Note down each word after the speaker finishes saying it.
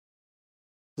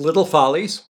Little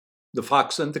Follies, The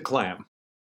Fox and the Clam.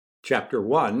 Chapter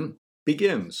 1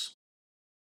 begins.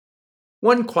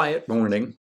 One quiet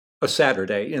morning, a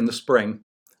Saturday in the spring,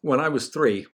 when I was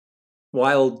 3,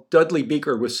 while Dudley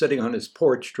Beaker was sitting on his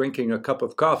porch drinking a cup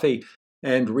of coffee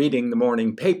and reading the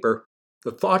morning paper, the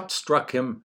thought struck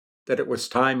him that it was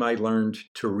time I learned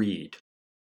to read.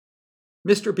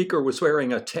 Mr. Beaker was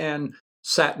wearing a tan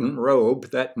satin robe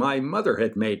that my mother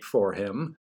had made for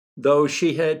him, though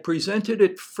she had presented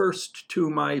it first to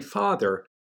my father,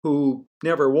 who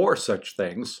never wore such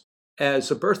things, as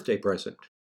a birthday present.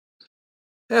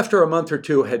 After a month or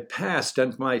two had passed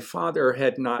and my father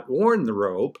had not worn the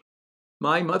robe,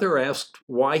 my mother asked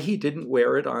why he didn't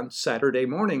wear it on Saturday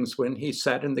mornings when he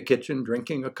sat in the kitchen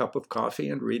drinking a cup of coffee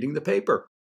and reading the paper.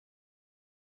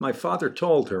 My father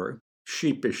told her,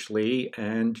 sheepishly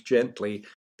and gently,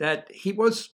 that he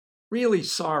was really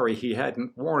sorry he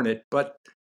hadn't worn it, but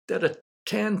that a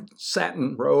tan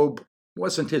satin robe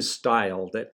wasn't his style,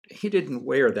 that he didn't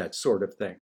wear that sort of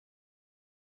thing.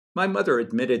 My mother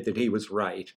admitted that he was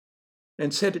right,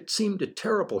 and said it seemed a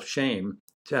terrible shame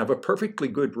to have a perfectly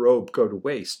good robe go to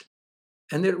waste,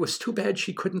 and that it was too bad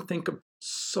she couldn't think of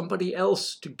somebody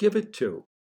else to give it to.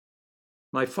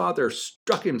 My father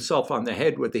struck himself on the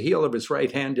head with the heel of his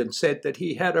right hand and said that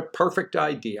he had a perfect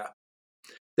idea.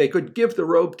 They could give the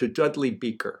robe to Dudley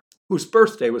Beaker, whose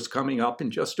birthday was coming up in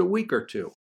just a week or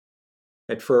two.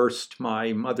 At first,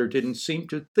 my mother didn't seem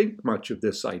to think much of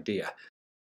this idea.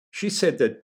 She said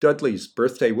that Dudley's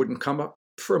birthday wouldn't come up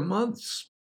for months.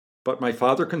 But my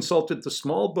father consulted the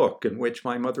small book in which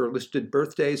my mother listed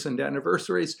birthdays and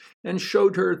anniversaries and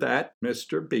showed her that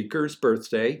Mr. Beaker's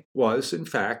birthday was, in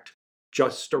fact,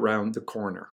 just around the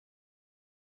corner.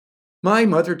 My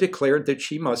mother declared that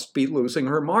she must be losing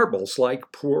her marbles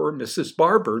like poor Mrs.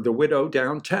 Barber, the widow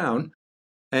downtown,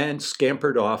 and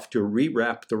scampered off to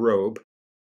rewrap the robe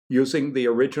using the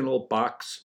original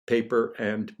box, paper,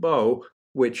 and bow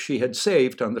which she had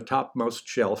saved on the topmost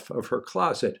shelf of her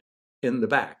closet in the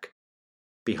back,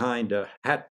 behind a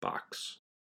hat box.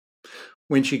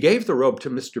 When she gave the robe to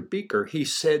Mr. Beaker, he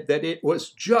said that it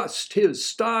was just his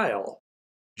style,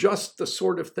 just the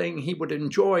sort of thing he would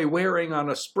enjoy wearing on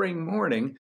a spring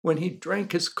morning when he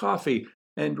drank his coffee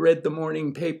and read the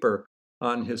morning paper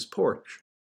on his porch.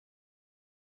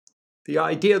 The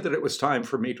idea that it was time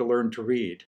for me to learn to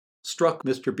read struck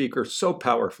Mr. Beaker so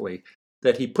powerfully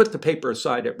that he put the paper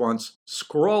aside at once,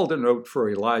 scrawled a note for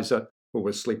Eliza, who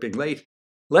was sleeping late,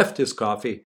 left his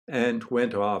coffee, and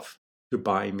went off to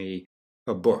buy me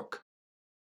a book.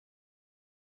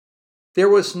 There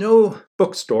was no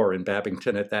bookstore in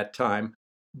Babbington at that time,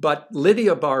 but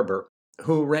Lydia Barber,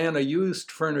 who ran a used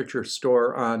furniture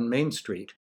store on Main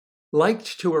Street,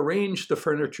 liked to arrange the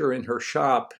furniture in her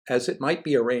shop as it might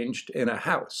be arranged in a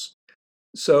house.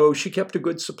 So she kept a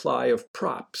good supply of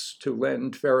props to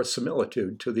lend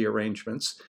verisimilitude to the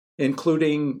arrangements,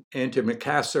 including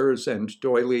antimacassars and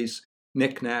doilies,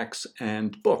 knickknacks,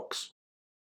 and books.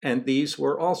 And these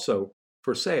were also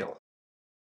for sale.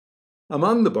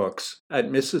 Among the books at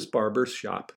Mrs. Barber's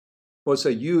shop was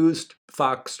a used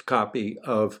foxed copy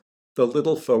of The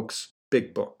Little Folks'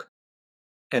 Big Book,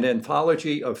 an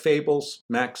anthology of fables,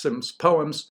 maxims,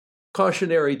 poems,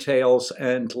 cautionary tales,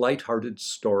 and lighthearted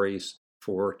stories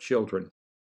for children.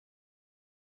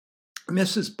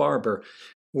 Mrs. Barber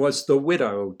was the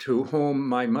widow to whom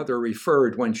my mother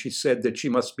referred when she said that she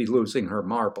must be losing her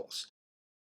marbles.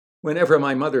 Whenever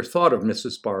my mother thought of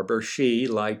Mrs. Barber, she,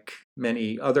 like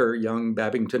many other young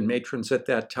Babbington matrons at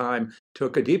that time,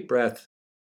 took a deep breath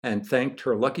and thanked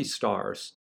her lucky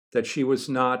stars that she was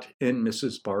not in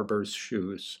Mrs. Barber's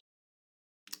shoes.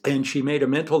 And she made a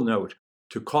mental note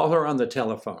to call her on the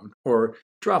telephone or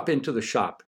drop into the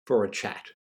shop for a chat.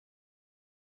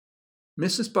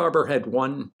 Mrs. Barber had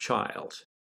one child,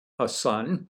 a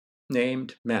son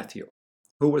named Matthew,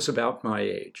 who was about my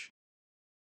age.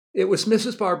 It was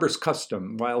Mrs. Barber's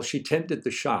custom, while she tended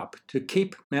the shop, to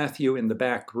keep Matthew in the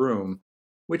back room,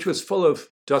 which was full of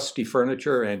dusty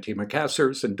furniture,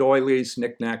 antimacassars and doilies,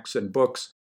 knickknacks and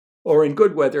books, or in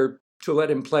good weather, to let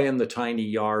him play in the tiny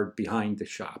yard behind the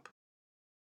shop.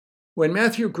 When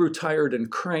Matthew grew tired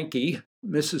and cranky,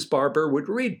 Mrs. Barber would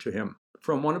read to him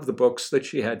from one of the books that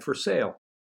she had for sale,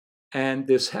 and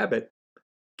this habit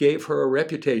gave her a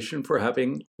reputation for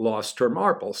having lost her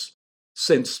marbles,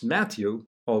 since Matthew,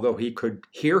 although he could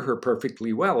hear her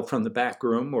perfectly well from the back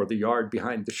room or the yard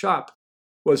behind the shop,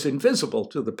 was invisible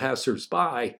to the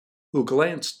passersby who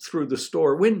glanced through the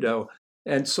store window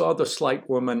and saw the slight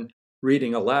woman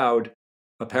reading aloud,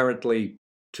 apparently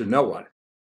to no one.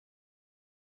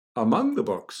 Among the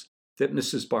books that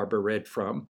Mrs. Barber read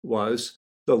from was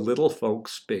The Little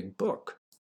Folks' Big Book,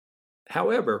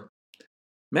 However,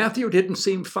 Matthew didn't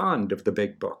seem fond of the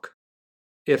big book.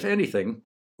 If anything,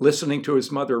 listening to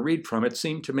his mother read from it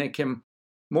seemed to make him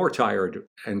more tired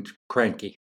and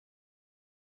cranky.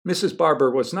 Mrs.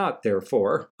 Barber was not,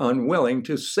 therefore, unwilling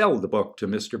to sell the book to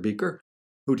Mr. Beaker,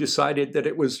 who decided that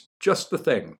it was just the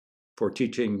thing for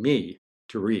teaching me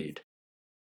to read.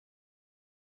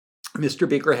 Mr.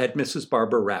 Beaker had Mrs.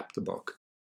 Barber wrap the book.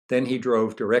 Then he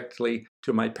drove directly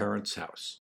to my parents'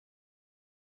 house.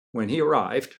 When he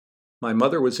arrived, my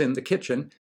mother was in the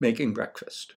kitchen making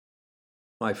breakfast.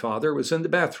 My father was in the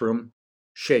bathroom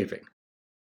shaving.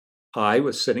 I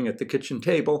was sitting at the kitchen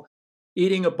table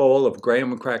eating a bowl of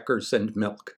graham crackers and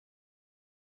milk.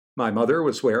 My mother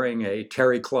was wearing a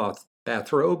terry cloth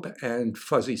bathrobe and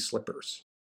fuzzy slippers.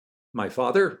 My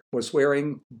father was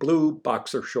wearing blue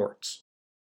boxer shorts.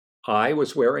 I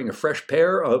was wearing a fresh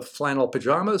pair of flannel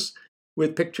pajamas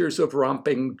with pictures of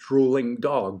romping, drooling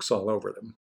dogs all over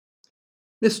them.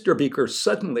 Mr. Beaker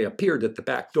suddenly appeared at the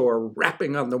back door,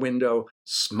 rapping on the window,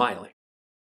 smiling.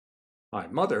 My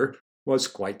mother was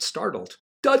quite startled.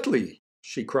 "Dudley!"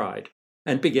 she cried,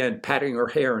 and began patting her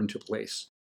hair into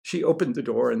place. She opened the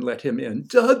door and let him in.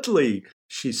 "Dudley!"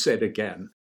 she said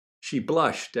again. She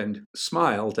blushed and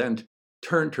smiled and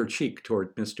turned her cheek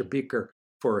toward Mr. Beaker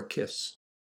for a kiss.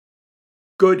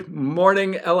 "Good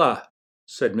morning, Ella,"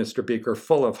 said Mr. Beaker,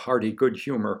 full of hearty good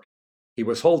humor. He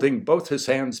was holding both his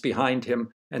hands behind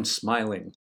him and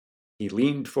smiling. He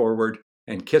leaned forward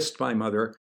and kissed my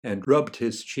mother and rubbed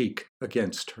his cheek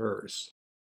against hers.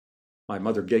 My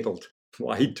mother giggled.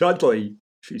 "Why, Dudley,"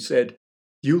 she said,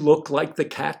 "you look like the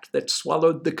cat that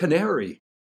swallowed the canary."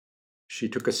 She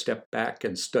took a step back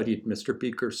and studied Mr.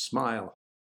 Beaker's smile.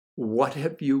 "What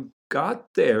have you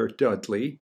got there,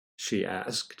 Dudley?" she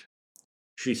asked.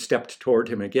 She stepped toward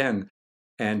him again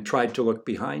and tried to look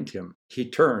behind him. He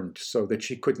turned so that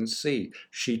she couldn't see.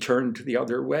 She turned the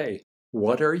other way.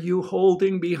 "What are you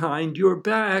holding behind your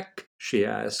back?" she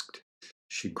asked.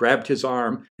 She grabbed his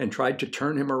arm and tried to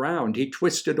turn him around. He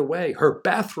twisted away. Her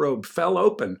bathrobe fell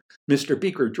open. Mr.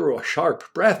 Beaker drew a sharp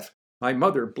breath. My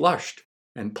mother blushed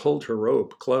and pulled her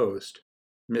robe closed.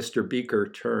 Mr. Beaker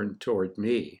turned toward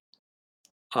me.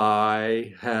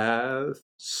 "I have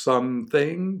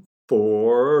something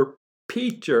for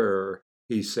Peter,"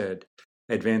 he said,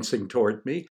 advancing toward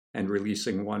me and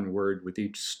releasing one word with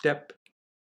each step.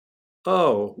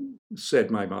 "Oh," said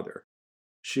my mother.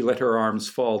 She let her arms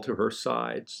fall to her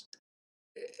sides.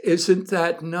 "Isn't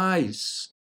that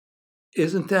nice?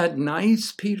 Isn't that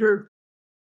nice, Peter?"